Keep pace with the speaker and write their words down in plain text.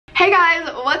Hey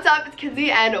guys, what's up? It's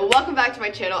Kenzie and welcome back to my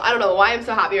channel. I don't know why I'm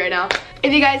so happy right now.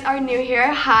 If you guys are new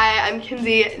here, hi, I'm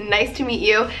Kenzie. Nice to meet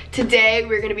you. Today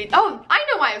we're gonna be, oh, I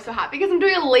know why I'm so happy, because I'm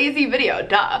doing a lazy video,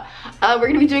 duh. We're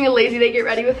gonna be doing a lazy day get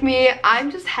ready with me. I'm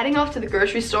just heading off to the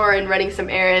grocery store and running some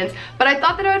errands, but I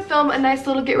thought that I would film a nice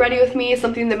little get ready with me,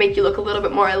 something that make you look a little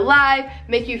bit more alive,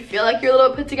 make you feel like you're a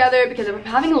little bit put together, because if I'm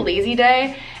having a lazy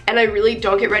day and I really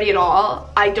don't get ready at all,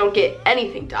 I don't get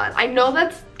anything done. I know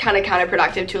that's kind of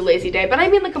counterproductive to a lazy day, but I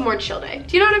mean like a more chill day.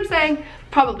 Do you know what I'm saying?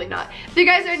 Probably not. If you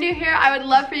guys are new here, I would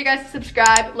love for you guys to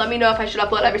subscribe. Let me know if I should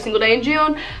upload every single day in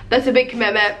June. That's a big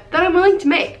commitment that I'm willing to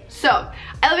make. So,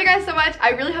 I love you guys so much.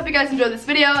 I really hope you guys enjoyed this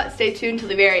video. Stay tuned till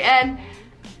the very end,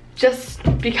 just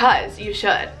because you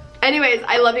should. Anyways,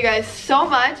 I love you guys so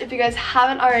much. If you guys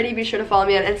haven't already, be sure to follow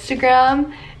me on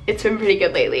Instagram. It's been pretty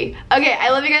good lately. Okay, I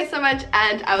love you guys so much,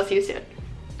 and I will see you soon.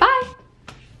 Bye.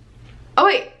 Oh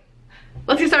wait,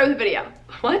 let's get started with the video.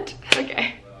 What?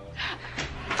 Okay.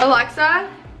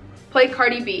 Alexa, play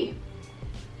Cardi B.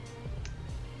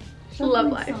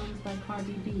 Love Life. Songs by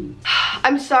Cardi B.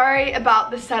 I'm sorry about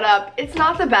the setup. It's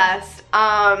not the best.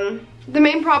 The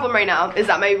main problem right now is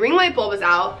that my ring light bulb is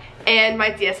out and my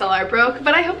DSLR broke,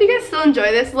 but I hope you guys still enjoy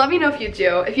this. Let me know if you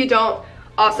do. If you don't,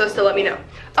 also still let me know.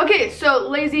 Okay, so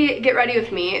lazy get ready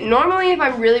with me. Normally if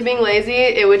I'm really being lazy,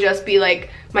 it would just be like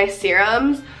my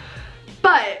serums,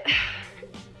 but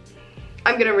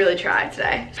I'm gonna really try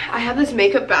today. I have this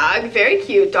makeup bag, very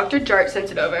cute. Dr. Jart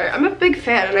sent it over. I'm a big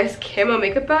fan. A nice camo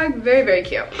makeup bag, very, very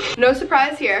cute. No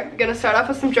surprise here. I'm gonna start off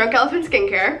with some Drunk Elephant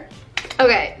skincare.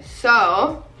 Okay,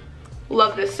 so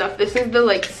love this stuff. This is the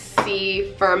like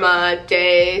C Firma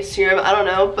Day serum. I don't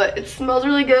know, but it smells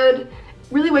really good.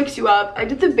 Really wakes you up. I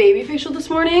did the baby facial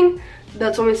this morning.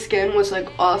 That's when my skin was like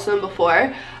awesome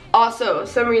before. Also,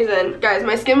 some reason, guys,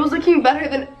 my skin was looking better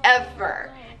than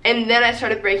ever. And then I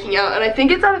started breaking out, and I think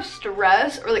it's out of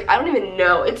stress, or like, I don't even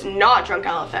know. It's not Drunk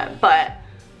Elephant, but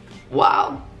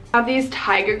wow. I have these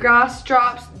tiger grass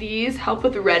drops. These help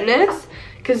with redness,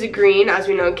 because the green, as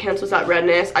we know, cancels out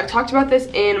redness. I've talked about this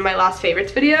in my last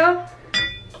favorites video.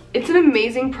 It's an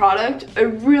amazing product. I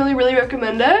really, really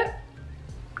recommend it.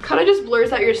 Kind of just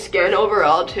blurs out your skin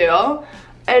overall too,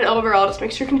 and overall just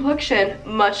makes your complexion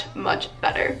much, much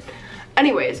better.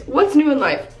 Anyways, what's new in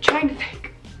life? Trying to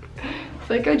think. I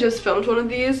feel like I just filmed one of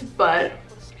these, but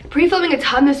pre-filming a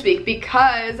ton this week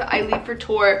because I leave for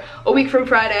tour a week from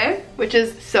Friday, which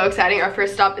is so exciting. Our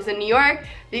first stop is in New York.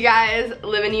 If you guys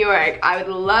live in New York, I would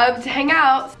love to hang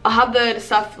out. I'll have the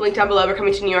stuff linked down below. We're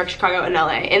coming to New York, Chicago, and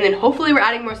LA, and then hopefully we're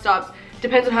adding more stops.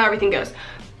 Depends on how everything goes.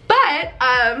 But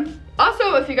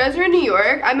also, if you guys are in New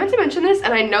York, I meant to mention this,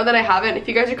 and I know that I haven't. If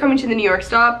you guys are coming to the New York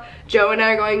stop, Joe and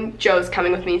I are going. Joe's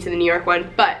coming with me to the New York one,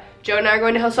 but Joe and I are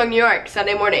going to Hillsong, New York,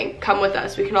 Sunday morning. Come with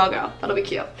us, we can all go. That'll be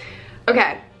cute.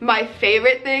 Okay, my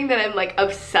favorite thing that I'm like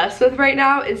obsessed with right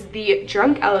now is the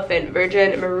Drunk Elephant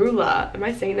Virgin Marula, am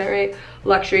I saying that right?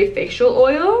 Luxury facial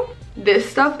oil. This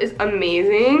stuff is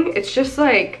amazing. It's just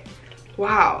like,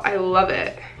 wow, I love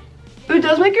it. It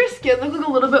does make your skin look like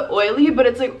a little bit oily, but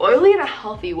it's like oily in a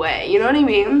healthy way, you know what I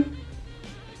mean?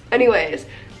 Anyways,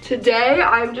 today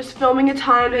I'm just filming a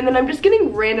ton, and then I'm just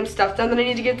getting random stuff done that I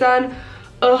need to get done.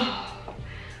 Ugh, I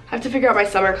have to figure out my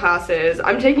summer classes.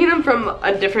 I'm taking them from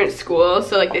a different school,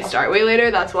 so like they start way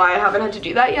later. That's why I haven't had to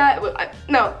do that yet.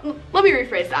 No, let me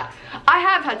rephrase that. I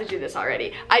have had to do this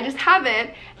already. I just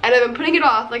haven't, and I've been putting it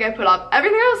off like I put off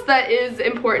everything else that is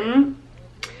important.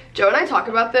 Joe and I talk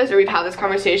about this, or we've had this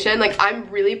conversation. Like, I'm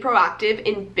really proactive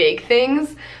in big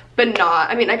things, but not,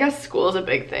 I mean, I guess school is a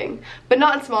big thing, but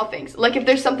not in small things. Like, if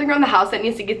there's something around the house that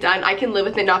needs to get done, I can live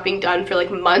with it not being done for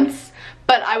like months.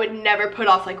 But I would never put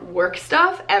off like work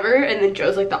stuff ever, and then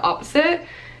Joe's like the opposite.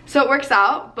 So it works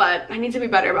out, but I need to be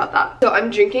better about that. So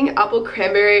I'm drinking apple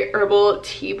cranberry herbal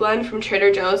tea blend from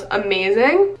Trader Joe's,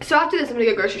 amazing. So after this, I'm gonna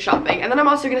go grocery shopping, and then I'm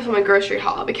also gonna film a grocery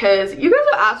haul because you guys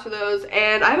have asked for those,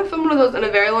 and I haven't filmed one of those in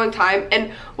a very long time.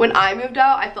 And when I moved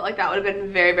out, I felt like that would have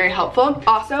been very, very helpful.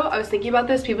 Also, I was thinking about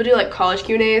this, people do like college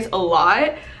Q&As a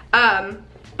lot,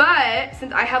 but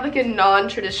since I have like a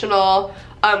non-traditional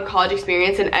college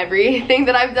experience in everything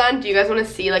that I've done, do you guys want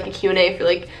to see like a Q&A for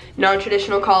like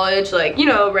non-traditional college, like, you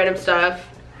know, random stuff?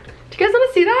 Do you guys want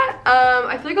to see that?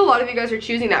 I feel like a lot of you guys are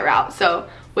choosing that route, so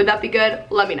would that be good?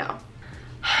 Let me know.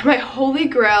 My holy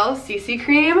grail CC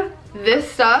cream.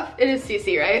 This stuff, it is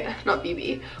CC, right? Not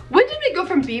BB. When did we go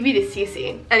from BB to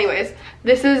CC? Anyways,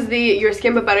 this is the Your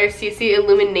Skin But Better CC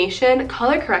Illumination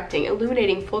Color Correcting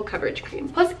Illuminating Full Coverage Cream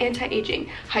plus Anti-Aging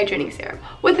Hydrating Serum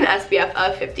with an SPF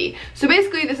of 50. So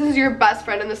basically, this is your best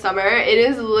friend in the summer. It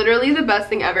is literally the best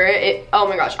thing ever. Oh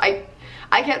my gosh, I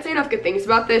can't say enough good things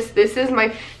about this. This is my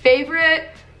favorite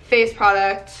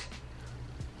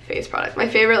face product, my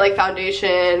favorite like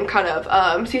foundation, kind of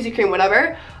CC cream,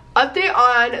 whatever. Update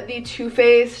on the Too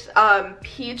Faced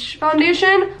Peach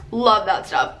foundation. Love that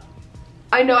stuff.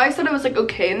 I know I said it was like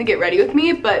okay in the Get Ready With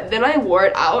Me, but then I wore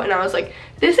it out and I was like,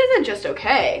 this isn't just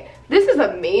okay. This is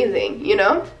amazing, you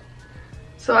know?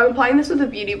 So I'm applying this with a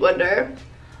beauty blender.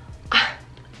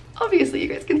 Obviously you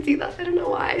guys can see that. I don't know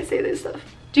why I say this stuff.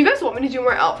 Do you guys want me to do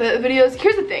more outfit videos?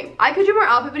 Here's the thing. I could do more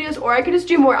outfit videos, or I could just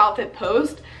do more outfit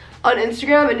posts on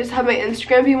Instagram and just have my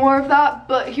Instagram be more of that.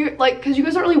 But here, like, because you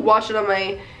guys don't really watch it on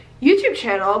my YouTube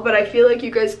channel, but I feel like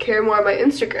you guys care more on my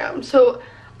Instagram. So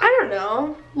I don't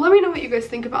know. Let me know what you guys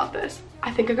think about this.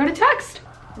 I think I got a text.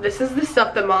 This is the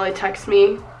stuff that Molly texts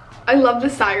me. I love the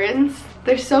sirens.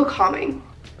 They're so calming.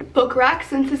 Book rack,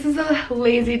 since this is a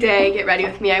lazy day, Get Ready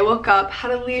With Me. I woke up,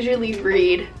 had a leisurely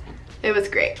read. It was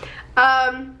great.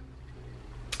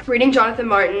 Reading Jonathan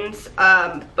Martin's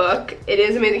book. It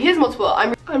is amazing. He has multiple.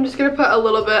 I'm just gonna put a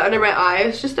little bit under my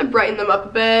eyes just to brighten them up a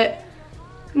bit.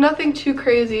 Nothing too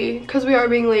crazy, because we are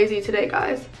being lazy today,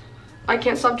 guys. I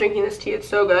can't stop drinking this tea. It's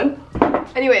so good.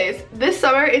 Anyways, this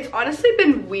summer, it's honestly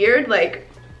been weird. Like,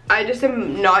 I just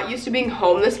am not used to being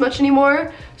home this much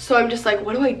anymore. So I'm just like,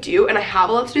 what do I do? And I have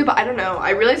a lot to do, but I don't know. I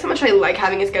realize how much I like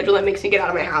having a schedule that makes me get out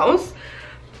of my house.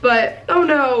 But, oh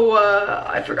no,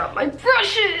 I forgot my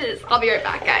brushes. I'll be right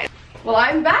back, guys. Well,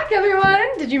 I'm back,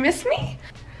 everyone. Did you miss me?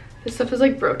 This stuff is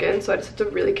like broken, so I just have to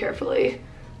really carefully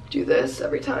do this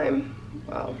every time.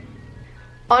 Wow.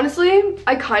 Honestly,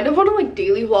 I kind of want to like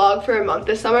daily vlog for a month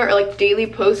this summer, or like daily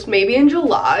post maybe in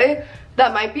July.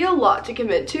 That might be a lot to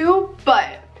commit to,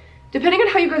 but depending on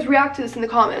how you guys react to this in the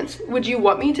comments, would you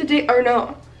want me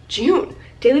to June.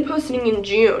 Daily posting in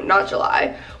June, not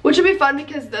July, which would be fun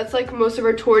because that's like most of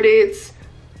our tour dates.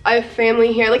 I have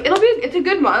family here. Like, it's a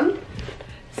good month.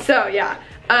 So yeah,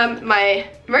 my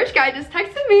merch guy just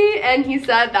texted me and he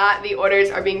said that the orders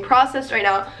are being processed right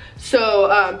now.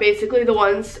 So basically the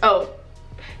ones, oh,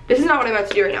 this is not what I'm about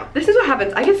to do right now. This is what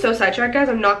happens. I get so sidetracked, guys.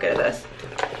 I'm not good at this.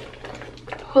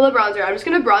 Hoola bronzer. I'm just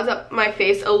gonna bronze up my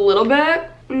face a little bit.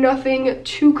 Nothing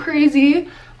too crazy.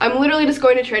 I'm literally just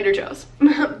going to Trader Joe's,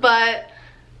 but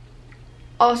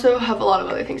also have a lot of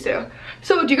other things to do.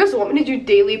 So do you guys want me to do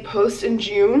daily posts in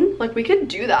June? Like, we could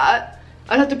do that.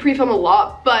 I'd have to pre-film a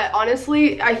lot, but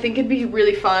honestly, I think it'd be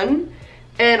really fun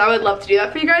and I would love to do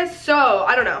that for you guys. So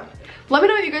I don't know. Let me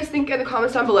know what you guys think in the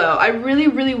comments down below. I really,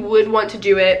 really would want to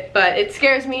do it, but it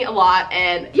scares me a lot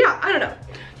and yeah, I don't know.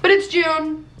 But it's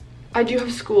June. I do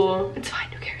have school. It's fine,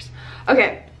 who cares?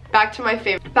 Okay. Back to my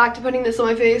favorite. Back to putting this on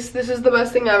my face. This is the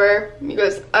best thing ever. You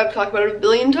guys, I've talked about it a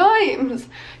billion times.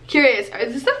 Curious,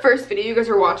 is this the first video you guys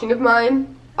are watching of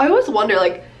mine? I always wonder,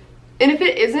 like, and if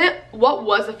it isn't, what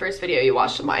was the first video you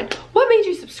watched of mine? What made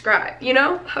you subscribe, you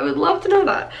know? I would love to know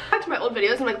that. Back to my old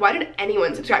videos, I'm like, why did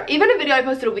anyone subscribe? Even a video I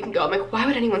posted a week ago, I'm like, why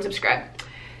would anyone subscribe?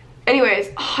 Anyways,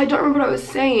 I don't remember what I was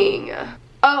saying.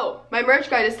 Oh, my merch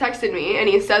guy just texted me and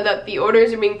he said that the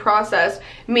orders are being processed,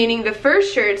 meaning the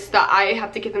first shirts that I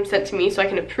have to get them sent to me so I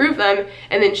can approve them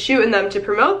and then shoot in them to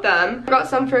promote them. I got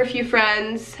some for a few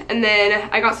friends and then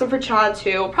I got some for Chad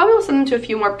too. Probably will send them to a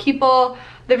few more people.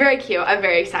 They're very cute. I'm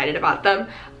very excited about them.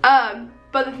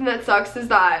 But the thing that sucks is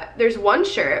that there's one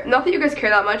shirt, not that you guys care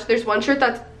that much, there's one shirt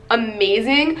that's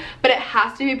amazing, but it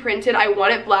has to be printed. I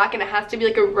want it black and it has to be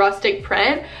like a rustic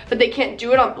print, but they can't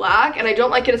do it on black and I don't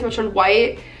like it as much on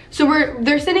white. So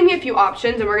they're sending me a few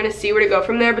options and we're gonna see where to go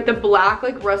from there. But the black,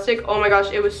 like rustic, oh my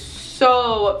gosh, it was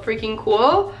so freaking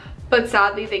cool. But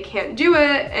sadly they can't do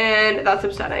it and that's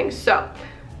upsetting. So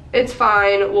it's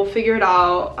fine, we'll figure it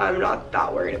out. I'm not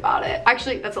that worried about it.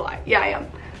 Actually, that's a lie. Yeah, I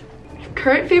am.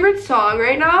 Current favorite song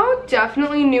right now,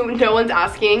 definitely new. No one's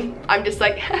asking. I'm just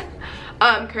like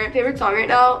current favorite song right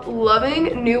now,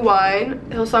 loving New Wine,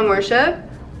 Hillsong Worship.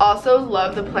 Also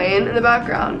love the playing in the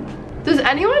background. Does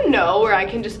anyone know where I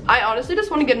can I honestly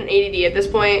just want to get an 80D at this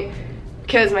point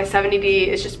because my 70D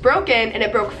is just broken and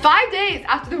it broke 5 days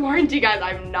after the warranty, guys.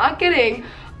 I'm not kidding.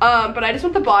 But I just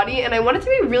want the body and I want it to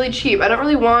be really cheap. I don't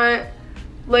really want,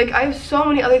 like, I have so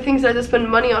many other things that I have to spend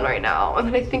money on right now. And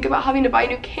then I think about having to buy a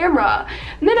new camera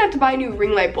and then I have to buy a new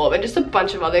ring light bulb and just a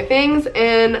bunch of other things.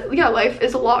 And yeah, life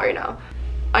is a lot right now.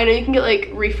 I know you can get like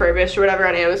refurbished or whatever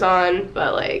on Amazon,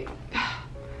 but like,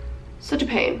 such a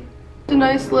pain. A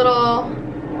nice little,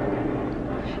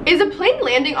 is a plane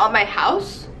landing on my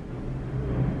house?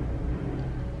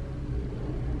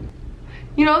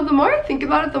 You know, the more I think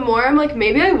about it, the more I'm like,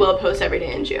 maybe I will post every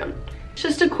day in June.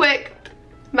 Just a quick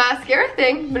mascara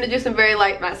thing. I'm gonna do some very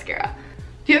light mascara.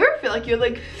 Do you ever feel like you have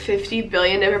like 50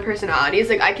 billion different personalities?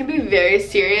 Like, I can be very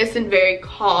serious and very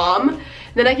calm,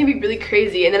 then I can be really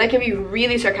crazy, and then I can be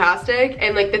really sarcastic,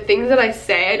 and like the things that I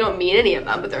say, I don't mean any of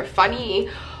them, but they're funny.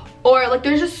 Or like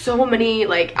there's just so many,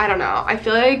 like, I don't know, I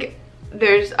feel like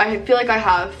I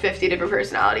have 50 different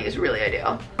personalities, really I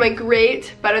do. My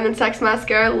great Better Than Sex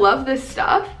mascara, love this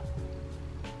stuff.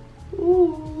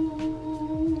 Ooh.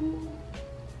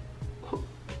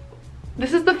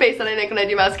 This is the face that I make when I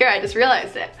do mascara, I just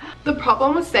realized it. The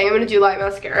problem with saying I'm gonna do light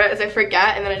mascara is I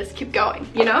forget and then I just keep going,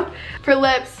 you know? For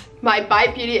lips, my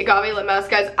Bite Beauty Agave Lip Mask,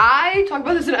 guys. I talk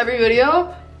about this in every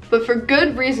video, but for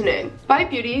good reasoning. Bite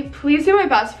Beauty, please be my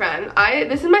best friend.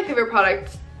 This is my favorite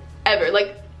product ever.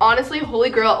 Like, honestly, holy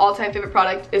grail, all-time favorite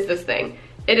product is this thing.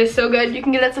 It is so good. You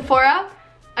can get it at Sephora.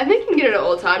 I think you can get it at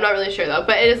Ulta, I'm not really sure though,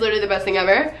 but it is literally the best thing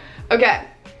ever. Okay.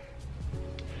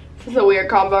 This is a weird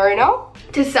combo right now.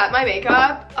 To set my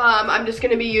makeup, I'm just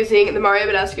going to be using the Mario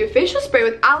Badescu facial spray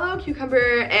with aloe,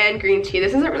 cucumber, and green tea.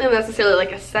 This isn't really necessarily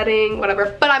like a setting,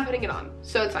 whatever, but I'm putting it on,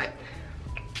 so it's fine.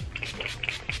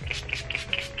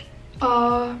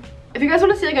 If you guys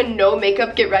want to see like a no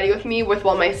makeup get ready with me with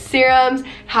all my serums,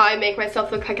 how I make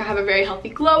myself look like I have a very healthy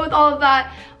glow with all of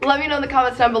that, let me know in the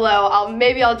comments down below.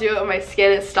 Maybe I'll do it when my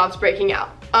skin stops breaking out.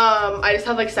 I just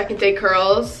have like second day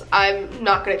curls. I'm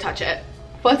not going to touch it.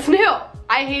 What's new?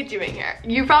 I hate doing hair.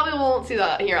 You probably won't see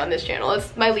that here on this channel.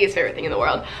 It's my least favorite thing in the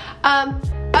world.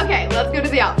 Okay, let's go to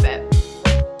the outfit.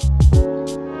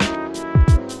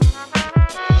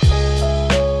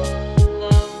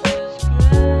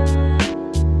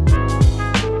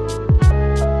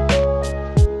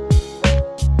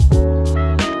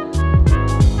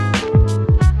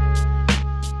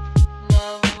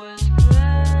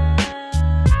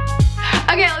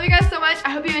 Okay, I love you guys so much.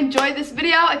 I hope you enjoyed this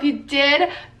video. If you did,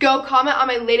 go comment on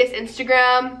my latest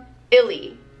Instagram,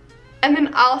 Illy. And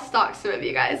then I'll stalk some of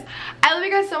you guys. I love you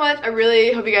guys so much. I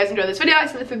really hope you guys enjoyed this video. I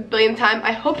said this a billion times.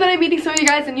 I hope that I'm meeting some of you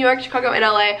guys in New York, Chicago, and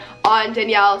LA on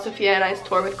Danielle, Sophia, and I's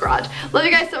tour with Garage. Love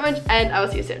you guys so much, and I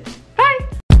will see you soon.